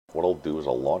What I'll do is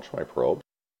I'll launch my probe.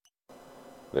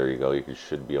 There you go. You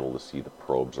should be able to see the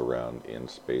probes around in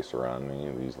space around me,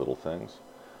 these little things.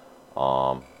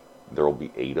 There will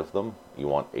be 8 of them. You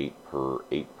want 8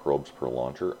 probes per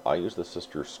launcher. I use the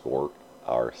Sister's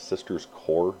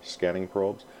Core scanning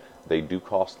probes. They do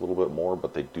cost a little bit more,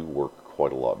 but they do work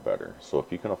quite a lot better. So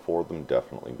if you can afford them,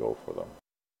 definitely go for them.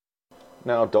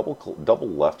 Now, double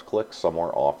left click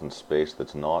somewhere off in space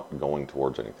that's not going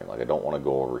towards anything. Like I don't want to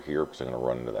go over here because I'm going to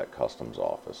run into that customs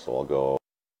office. So I'll go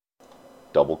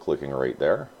double clicking right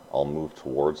there. I'll move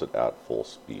towards it at full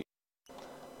speed.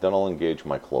 Then I'll engage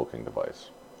my cloaking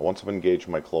device. Once I've engaged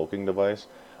my cloaking device,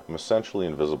 I'm essentially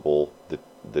invisible.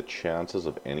 The chances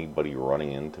of anybody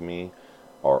running into me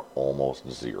are almost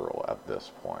 0 at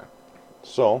this point.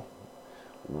 So,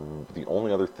 the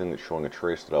only other thing that's showing a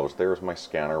trace that I was there is my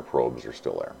scanner probes are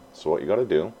still there. So what you got to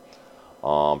do,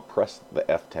 press the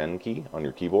F10 key on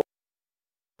your keyboard.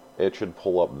 It should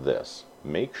pull up this.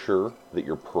 Make sure that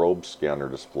your probe scanner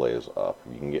display is up.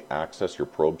 You can access your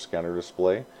probe scanner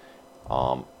display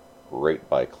right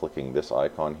by clicking this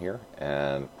icon here,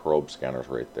 and probe scanner's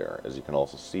right there. As you can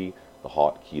also see, the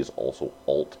hotkey is also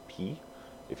Alt-P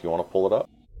if you want to pull it up.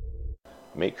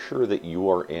 Make sure that you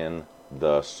are in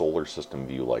the solar system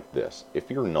view like this. If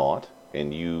you're not,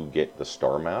 and you get the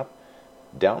star map,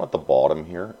 down at the bottom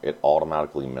here, it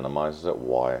automatically minimizes it.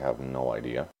 Why, I have no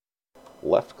idea.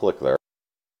 Left click there.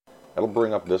 It'll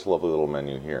bring up this lovely little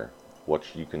menu here,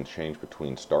 which you can change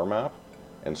between star map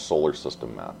and solar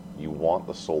system map. You want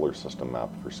the solar system map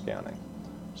for scanning.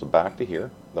 So back to here,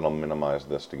 then I'll minimize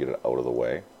this to get it out of the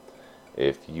way.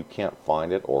 If you can't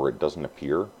find it or it doesn't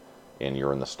appear and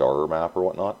you're in the star map or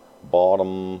whatnot,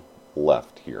 bottom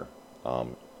left here,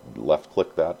 left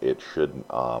click that. It should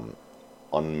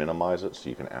unminimize it so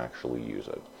you can actually use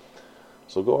it.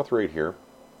 So go with right here.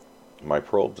 My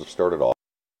probes have started off.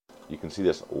 You can see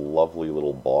this lovely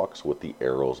little box with the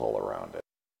arrows all around it.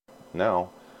 Now,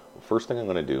 the first thing I'm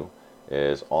going to do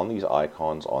is on these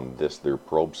icons on their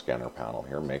probe scanner panel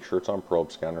here, make sure it's on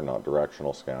probe scanner, not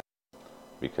directional scanner,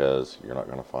 because you're not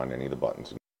going to find any of the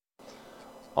buttons.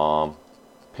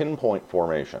 Pinpoint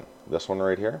formation, this one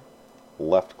right here,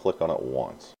 left click on it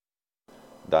once.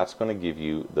 That's going to give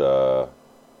you the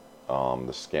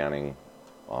scanning,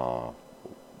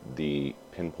 the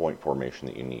pinpoint formation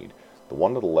that you need. The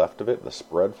one to the left of it, the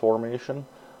spread formation,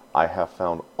 I have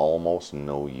found almost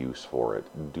no use for it.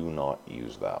 Do not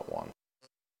use that one.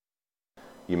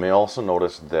 You may also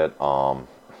notice that,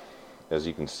 as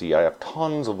you can see, I have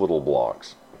tons of little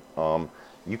blocks.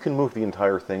 You can move the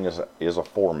entire thing as a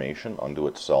formation unto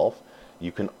itself.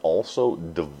 You can also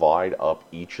divide up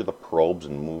each of the probes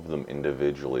and move them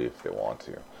individually if you want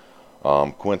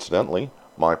to. Coincidentally,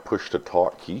 my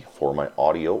push-to-talk key for my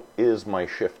audio is my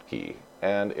shift key,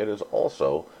 and it is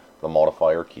also the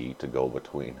modifier key to go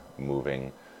between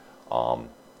moving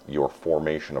your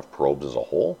formation of probes as a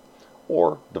whole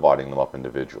or dividing them up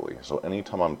individually. So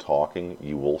anytime I'm talking,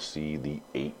 you will see the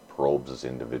 8 probes as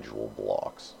individual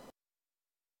blocks.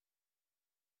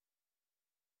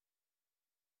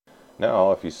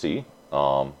 Now, if you see,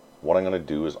 what I'm going to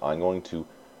do is I'm going to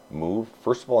move,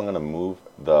 first of all, I'm going to move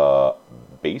the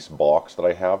base box that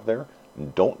I have there.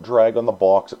 Don't drag on the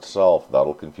box itself.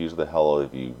 That'll confuse the hell out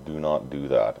of you. Do not do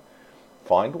that.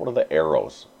 Find one of the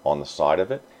arrows on the side of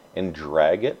it and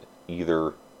drag it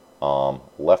either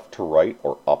left to right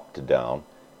or up to down,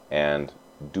 and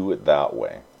do it that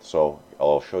way. So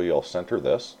I'll show you, I'll center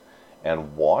this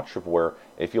and watch of where,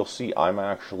 if you'll see, I'm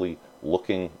actually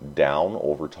looking down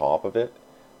over top of it,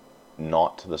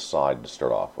 not to the side to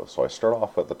start off with. So I start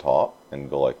off at the top and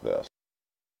go like this.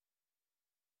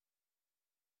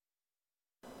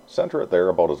 Center it there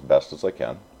about as best as I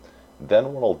can.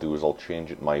 Then what I'll do is I'll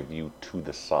change my view to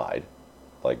the side,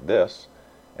 like this,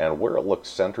 and where it looks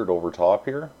centered over top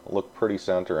here, look pretty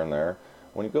center in there.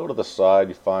 When you go to the side,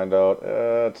 you find out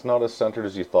it's not as centered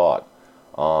as you thought.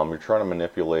 You're trying to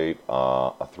manipulate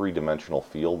a 3-dimensional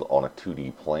field on a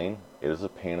 2D plane. It is a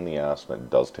pain in the ass, and it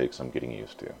does take some getting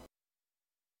used to.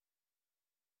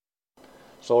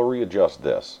 So I'll readjust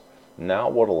this. Now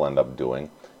what I'll end up doing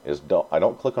is I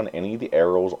don't click on any of the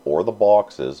arrows or the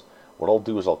boxes. What I'll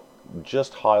do is I'll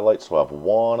just highlight, so I have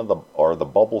one of the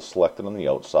bubbles selected on the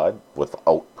outside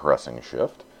without pressing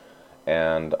shift,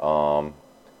 and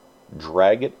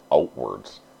drag it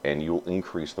outwards, and you'll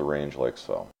increase the range like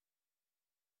so.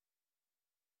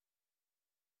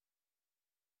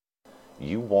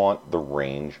 You want the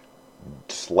range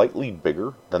slightly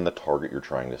bigger than the target you're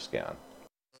trying to scan.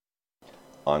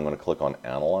 I'm going to click on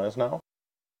Analyze now,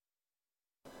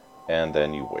 and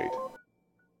then you wait.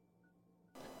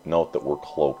 Note that we're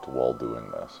cloaked while doing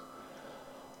this.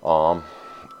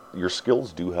 your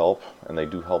skills do help, and they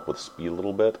do help with speed a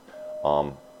little bit.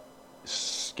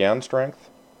 Scan strength,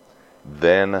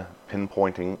 then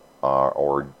pinpointing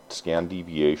or scan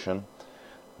deviation.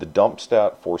 The dump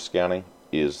stat for scanning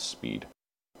is speed.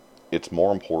 It's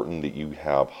more important that you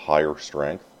have higher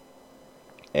strength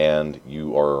and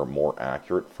you are more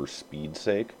accurate for speed's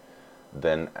sake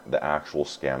than the actual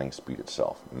scanning speed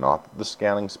itself. Not that the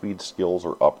scanning speed skills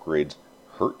or upgrades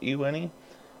hurt you any,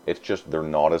 it's just they're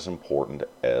not as important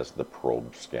as the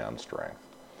probe scan strength.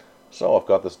 So I've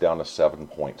got this down to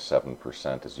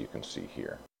 7.7% as you can see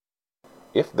here.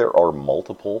 If there are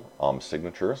multiple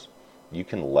signatures, you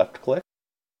can left click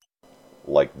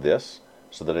like this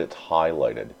so that it's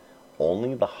highlighted.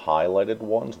 Only the highlighted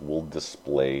ones will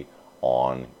display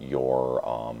on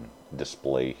your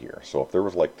display here. So if there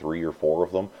was like 3 or 4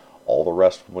 of them, all the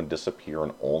rest would disappear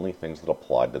and only things that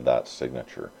applied to that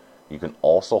signature. You can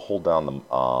also hold down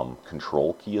the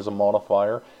control key as a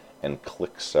modifier and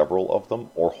click several of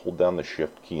them, or hold down the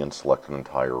shift key and select an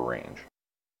entire range.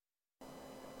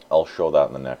 I'll show that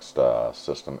in the next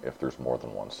system if there's more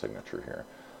than one signature here.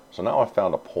 So now I've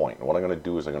found a point. What I'm going to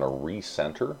do is I'm going to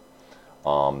recenter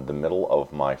the middle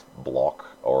of my block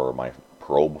or my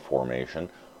probe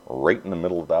formation right in the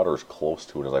middle of that, or as close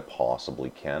to it as I possibly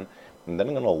can. And then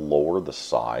I'm going to lower the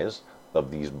size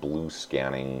of these blue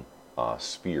scanning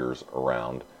spheres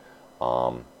around,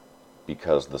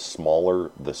 because the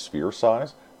smaller the sphere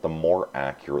size, the more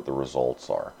accurate the results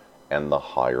are, and the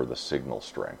higher the signal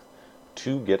strength.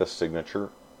 To get a signature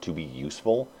to be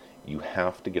useful, you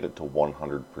have to get it to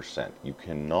 100%. You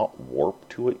cannot warp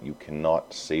to it, you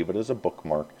cannot save it as a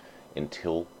bookmark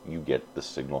until you get the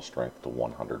signal strength to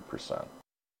 100%.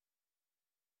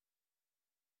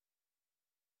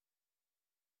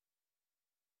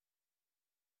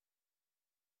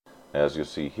 As you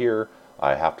see here,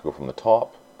 I have to go from the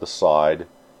top, the side,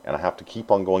 and I have to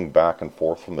keep on going back and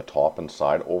forth from the top and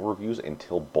side overviews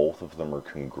until both of them are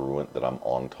congruent that I'm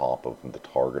on top of the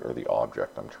target or the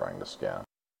object I'm trying to scan.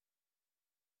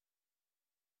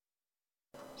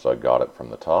 So I got it from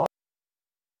the top.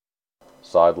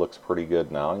 Side looks pretty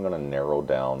good. Now I'm going to narrow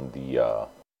down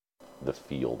the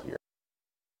field here.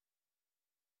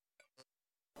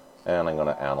 And I'm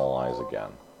going to analyze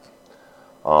again.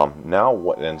 Now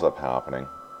what ends up happening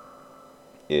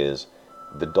is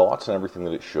the dots and everything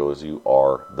that it shows you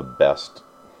are the best,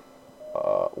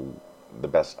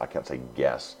 I can't say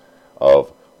guess,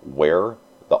 of where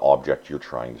the object you're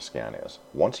trying to scan is.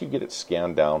 Once you get it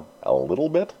scanned down a little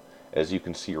bit, as you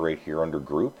can see right here under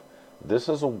group, this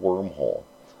is a wormhole.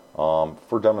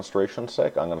 For demonstration's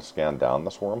sake, I'm going to scan down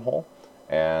this wormhole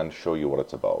and show you what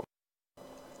it's about.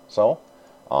 So,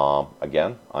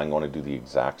 again, I'm going to do the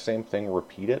exact same thing,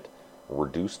 repeat it,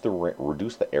 reduce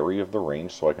the area of the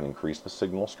range so I can increase the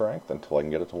signal strength until I can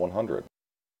get it to 100.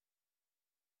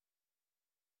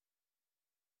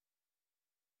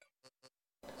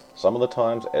 Some of the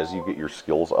times, as you get your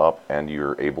skills up and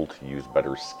you're able to use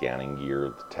better scanning gear,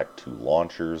 the Tech 2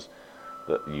 launchers,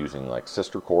 using like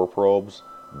sister core probes,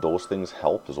 those things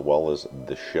help, as well as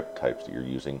the ship types that you're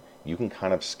using. You can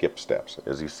kind of skip steps.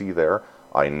 As you see there,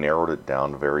 I narrowed it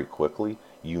down very quickly.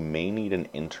 You may need an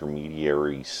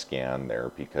intermediary scan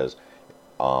there because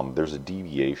there's a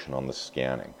deviation on the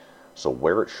scanning. So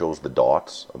where it shows the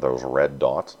dots, those red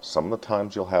dots, some of the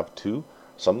times you'll have 2,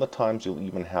 some of the times you'll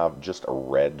even have just a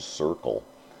red circle,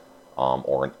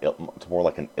 or it's more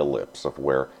like an ellipse of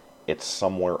where it's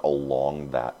somewhere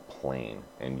along that plane,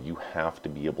 and you have to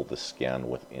be able to scan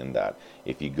within that.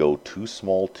 If you go too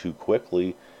small too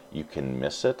quickly, you can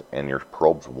miss it, and your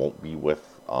probes won't be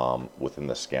within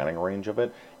the scanning range of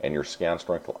it, and your scan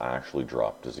strength will actually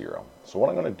drop to 0. So what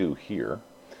I'm going to do here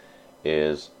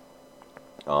is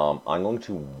I'm going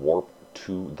to warp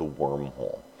to the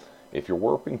wormhole. If you're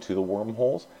warping to the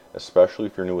wormholes, especially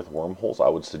if you're new with wormholes, I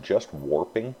would suggest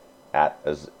warping at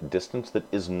a distance that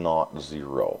is not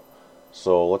 0.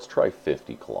 So let's try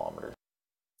 50 kilometers.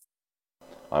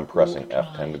 I'm pressing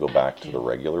F10 to go back to the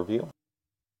regular view.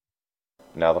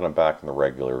 Now that I'm back in the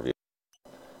regular view,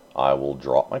 I will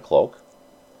drop my cloak,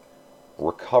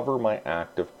 recover my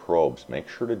active probes. Make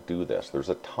sure to do this. There's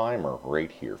a timer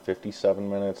right here, 57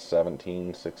 minutes,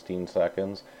 17, 16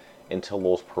 seconds, until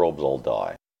those probes all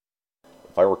die.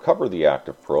 If I recover the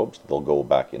active probes, they'll go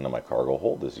back into my cargo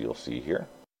hold, as you'll see here.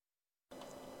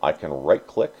 I can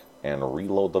right-click and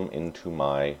reload them into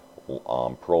my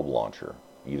probe launcher,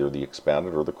 either the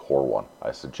expanded or the core one.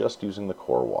 I suggest using the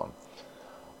core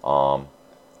one.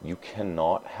 You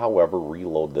cannot, however,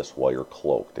 reload this while you're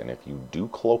cloaked, and if you do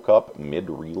cloak up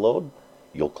mid-reload,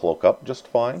 you'll cloak up just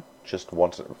fine. Just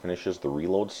once it finishes the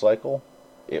reload cycle,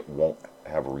 it won't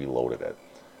have reloaded it.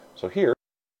 So here,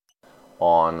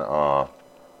 on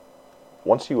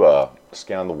once you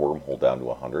scan the wormhole down to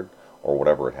 100, or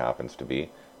whatever it happens to be,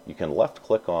 you can left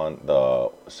click on the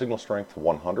signal strength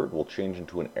 100 will change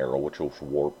into an arrow which will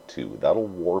warp to. That'll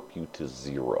warp you to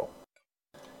 0.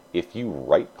 If you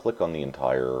right click on the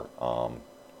entire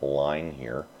line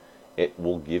here, it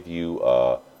will give you,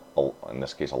 in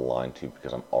this case, a line 2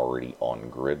 because I'm already on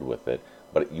grid with it,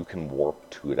 but you can warp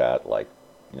to it at like,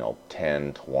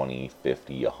 10, 20,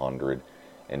 50, 100,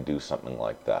 and do something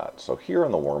like that. So here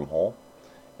in the wormhole,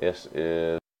 this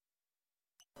is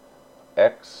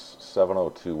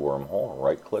X702 wormhole.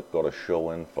 Right click, go to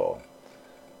show info.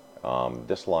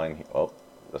 This line,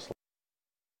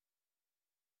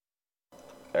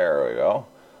 there we go.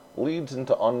 Leads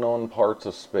into unknown parts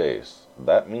of space.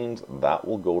 That means that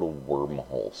will go to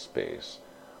wormhole space.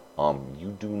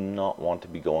 You do not want to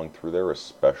be going through there,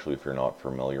 especially if you're not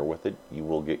familiar with it. You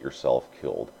will get yourself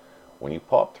killed. When you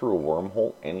pop through a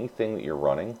wormhole, anything that you're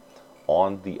running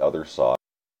on the other side,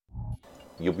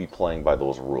 you'll be playing by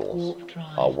those rules.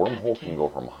 A wormhole can go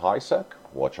from high sec,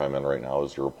 which I'm in right now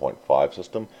is 0.5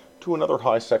 system, to another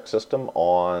high sec system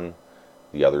on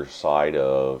the other side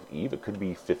of Eve. It could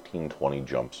be 15, 20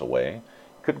 jumps away.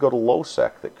 It could go to low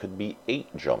sec, that could be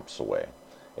 8 jumps away.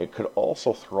 It could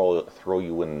also throw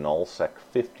you in null sec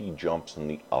 50 jumps on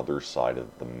the other side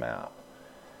of the map.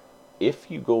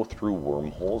 If you go through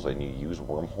wormholes and you use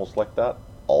wormholes like that,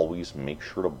 always make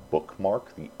sure to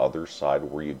bookmark the other side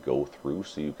where you go through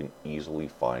so you can easily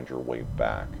find your way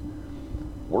back.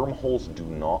 Wormholes do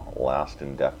not last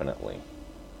indefinitely.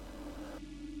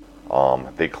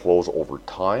 They close over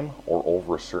time or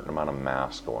over a certain amount of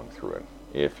mass going through it.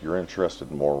 If you're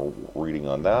interested in more reading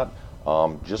on that,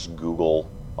 just Google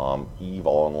EVE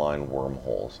Online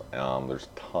wormholes. There's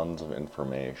tons of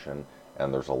information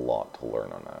and there's a lot to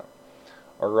learn on that.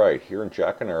 Alright, here in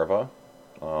Jacanerva,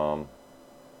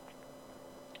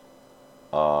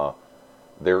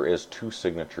 there is 2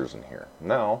 signatures in here.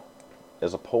 Now,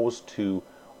 as opposed to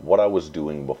what I was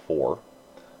doing before,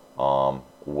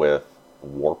 with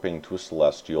warping to a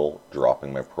celestial,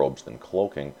 dropping my probes, then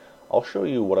cloaking, I'll show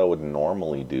you what I would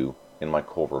normally do in my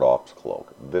covert ops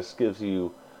cloak. This gives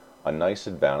you a nice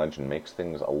advantage and makes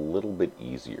things a little bit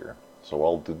easier. So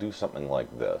I'll do something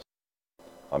like this.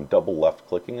 I'm double left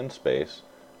clicking in space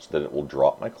so that it will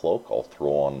drop my cloak. I'll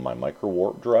throw on my micro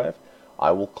warp drive. I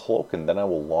will cloak and then I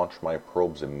will launch my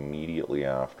probes immediately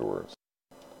afterwards.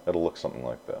 It'll look something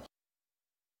like this.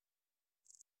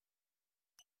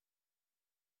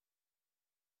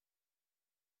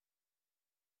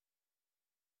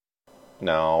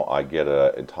 Now I get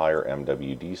an entire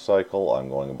MWD cycle. I'm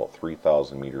going about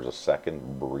 3,000 meters a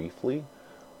second briefly,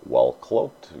 well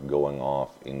cloaked, going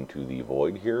off into the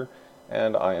void here,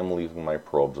 and I am leaving my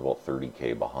probes about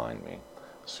 30k behind me.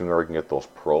 The sooner I can get those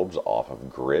probes off of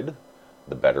grid,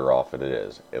 the better off it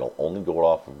is. It'll only go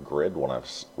off of grid when I've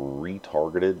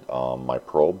retargeted my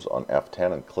probes on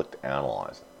F10 and clicked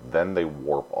analyze. Then they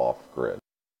warp off grid.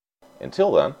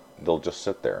 Until then, they'll just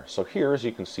sit there. So here, as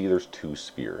you can see, there's 2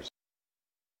 spheres.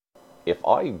 If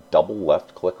I double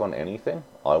left click on anything,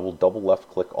 I will double left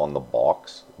click on the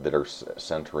box that are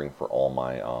centering for all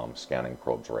my scanning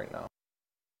probes right now.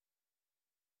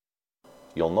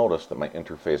 You'll notice that my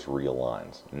interface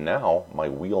realigns. Now my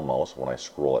wheel mouse, when I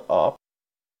scroll it up,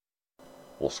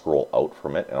 will scroll out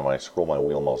from it, and when I scroll my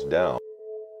wheel mouse down,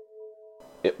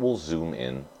 it will zoom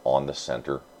in on the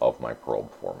center of my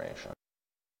probe formation.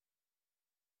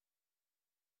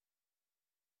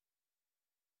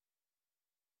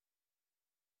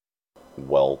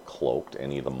 Well cloaked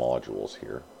any of the modules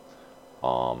here,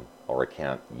 or I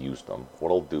can't use them.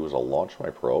 What I'll do is I'll launch my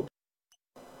probe.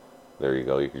 There you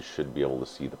go. You should be able to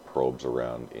see the probes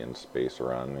around in space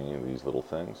around me, these little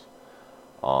things.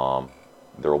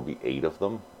 There will be 8 of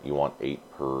them. You want 8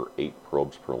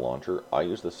 probes per launcher. I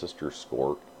use the Sister's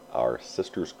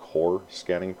Core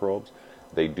scanning probes.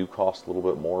 They do cost a little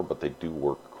bit more, but they do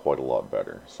work quite a lot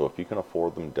better. So if you can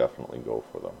afford them, definitely go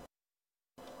for them.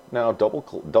 Now,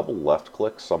 double left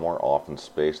click somewhere off in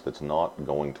space that's not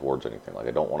going towards anything. Like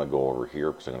I don't want to go over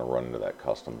here because I'm going to run into that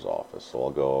customs office. So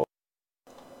I'll go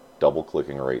double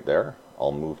clicking right there.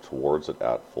 I'll move towards it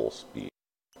at full speed.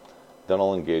 Then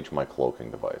I'll engage my cloaking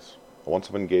device. Once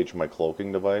I've engaged my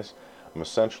cloaking device, I'm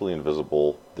essentially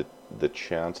invisible. The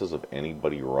chances of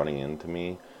anybody running into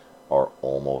me are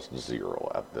almost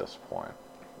 0 at this point.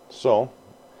 So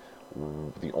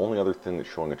the only other thing that's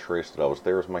showing a trace that I was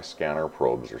there is my scanner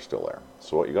probes are still there.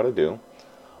 So what you got to do,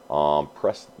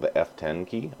 press the F10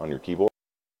 key on your keyboard.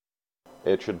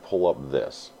 It should pull up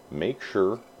this. Make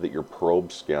sure that your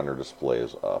probe scanner display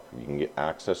is up. You can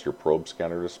access your probe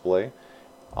scanner display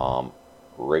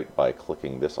right by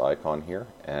clicking this icon here,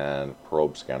 and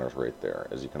probe scanner's right there.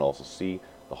 As you can also see,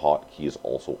 the hotkey is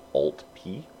also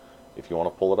Alt-P if you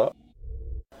want to pull it up.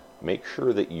 Make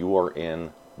sure that you are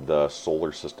in the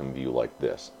solar system view like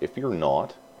this. If you're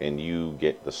not, and you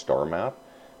get the star map,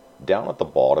 down at the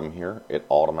bottom here, it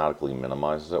automatically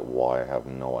minimizes it. Why, I have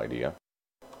no idea.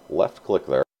 Left click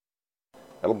there.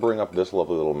 It'll bring up this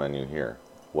lovely little menu here,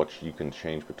 which you can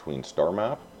change between star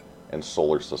map and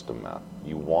solar system map.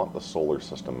 You want the solar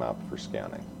system map for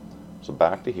scanning. So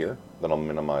back to here, then I'll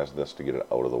minimize this to get it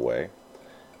out of the way.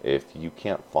 If you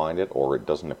can't find it or it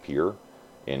doesn't appear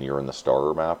and you're in the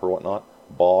star map or whatnot,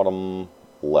 bottom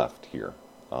left here,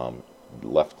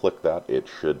 left click that, it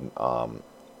should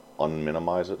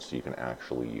unminimize it so you can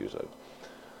actually use it.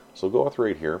 So go with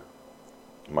right here.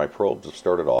 My probes have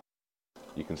started off.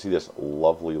 You can see this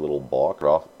lovely little box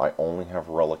off. I only have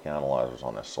relic analyzers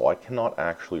on this, so I cannot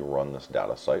actually run this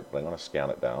data site, but I'm going to scan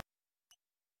it down.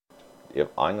 If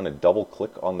I'm going to double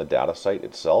click on the data site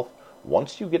itself,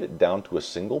 once you get it down to a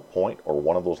single point or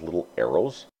one of those little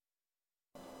arrows,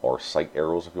 or site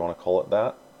arrows if you want to call it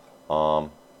that,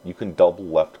 you can double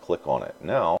left click on it.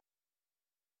 Now,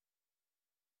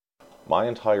 my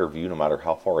entire view, no matter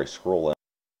how far I scroll in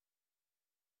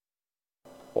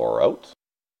or out,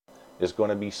 is going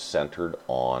to be centered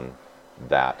on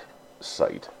that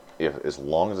site. As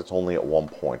long as it's only at one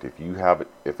point.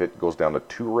 If it goes down to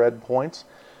 2 red points,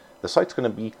 the site's going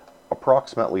to be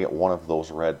approximately at one of those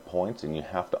red points, and you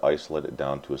have to isolate it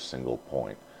down to a single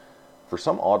point. For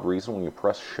some odd reason, when you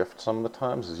press shift some of the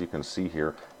times, as you can see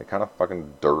here, it kind of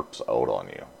fucking derps out on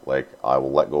you. Like, I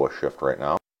will let go of shift right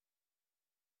now.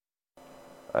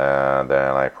 And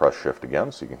then I press shift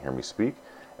again so you can hear me speak.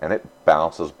 And it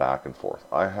bounces back and forth.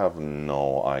 I have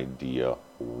no idea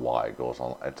why it goes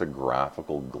on. It's a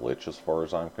graphical glitch as far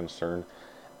as I'm concerned.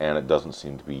 And it doesn't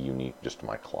seem to be unique just to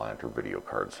my client or video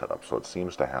card setup. So it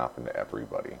seems to happen to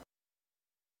everybody.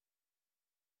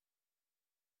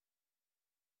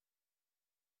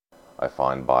 I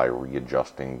find by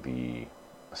readjusting the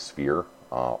sphere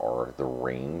or the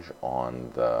range on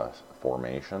the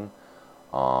formation,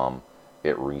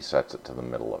 it resets it to the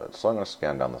middle of it. So I'm going to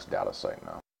scan down this data site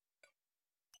now.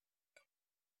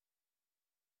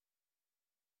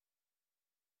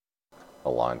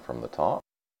 Align from the top.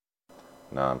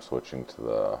 Now I'm switching to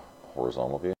the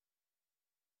horizontal view.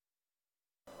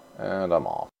 And I'm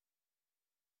off.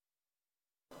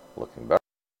 Looking better.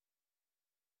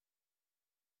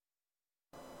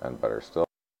 And better still.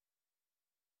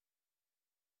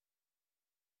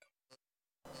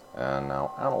 And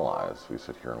now analyze. We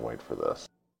sit here and wait for this.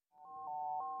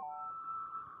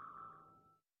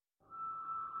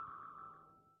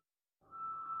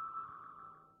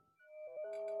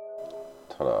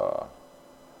 Ta-da!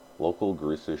 Local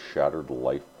greases shattered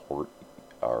life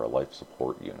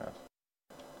support unit.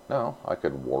 Now I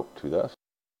could warp to this.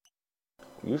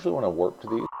 Usually when I warp to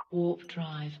these, warp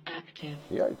drive active.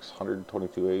 Yikes,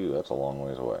 122 AU, that's a long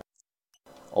ways away.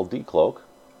 I'll decloak.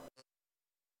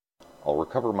 I'll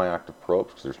recover my active probes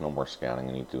because there's no more scanning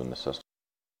I need to do in the system.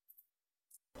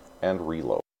 And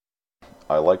reload.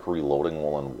 I like reloading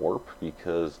while in warp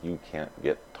because you can't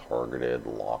get targeted,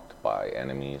 locked by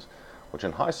enemies, which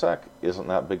in high sec isn't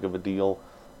that big of a deal.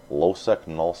 Low sec,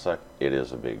 null sec, it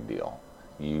is a big deal.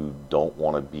 You don't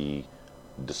want to be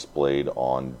displayed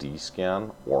on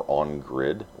D-scan or on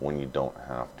grid when you don't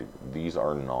have to. These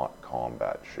are not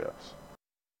combat ships.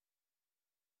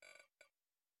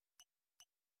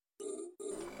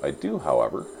 I do,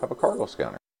 however, have a cargo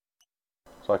scanner.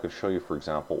 So I could show you, for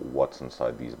example, what's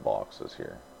inside these boxes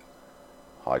here.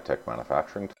 High-tech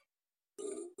manufacturing.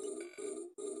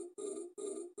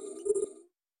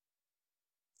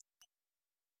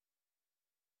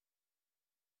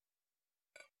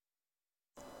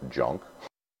 Junk.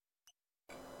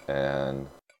 And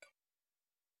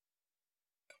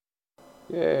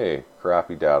yay,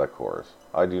 crappy data cores.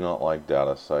 I do not like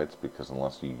data sites because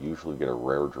unless you usually get a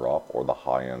rare drop or the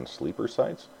high-end sleeper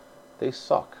sites, they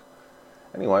suck.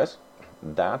 Anyways,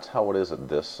 that's how it is at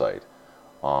this site.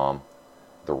 The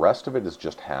rest of it is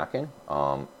just hacking.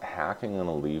 Hacking I'm going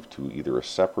to leave to either a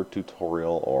separate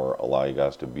tutorial or allow you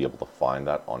guys to be able to find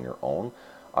that on your own.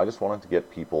 I just wanted to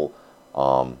get people,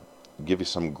 give you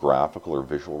some graphical or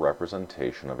visual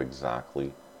representation of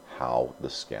exactly how the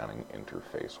scanning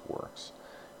interface works.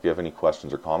 If you have any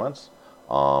questions or comments,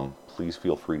 please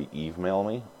feel free to email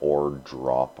me or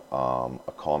drop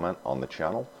a comment on the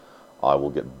channel. I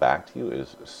will get back to you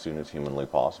as soon as humanly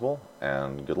possible,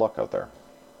 and good luck out there.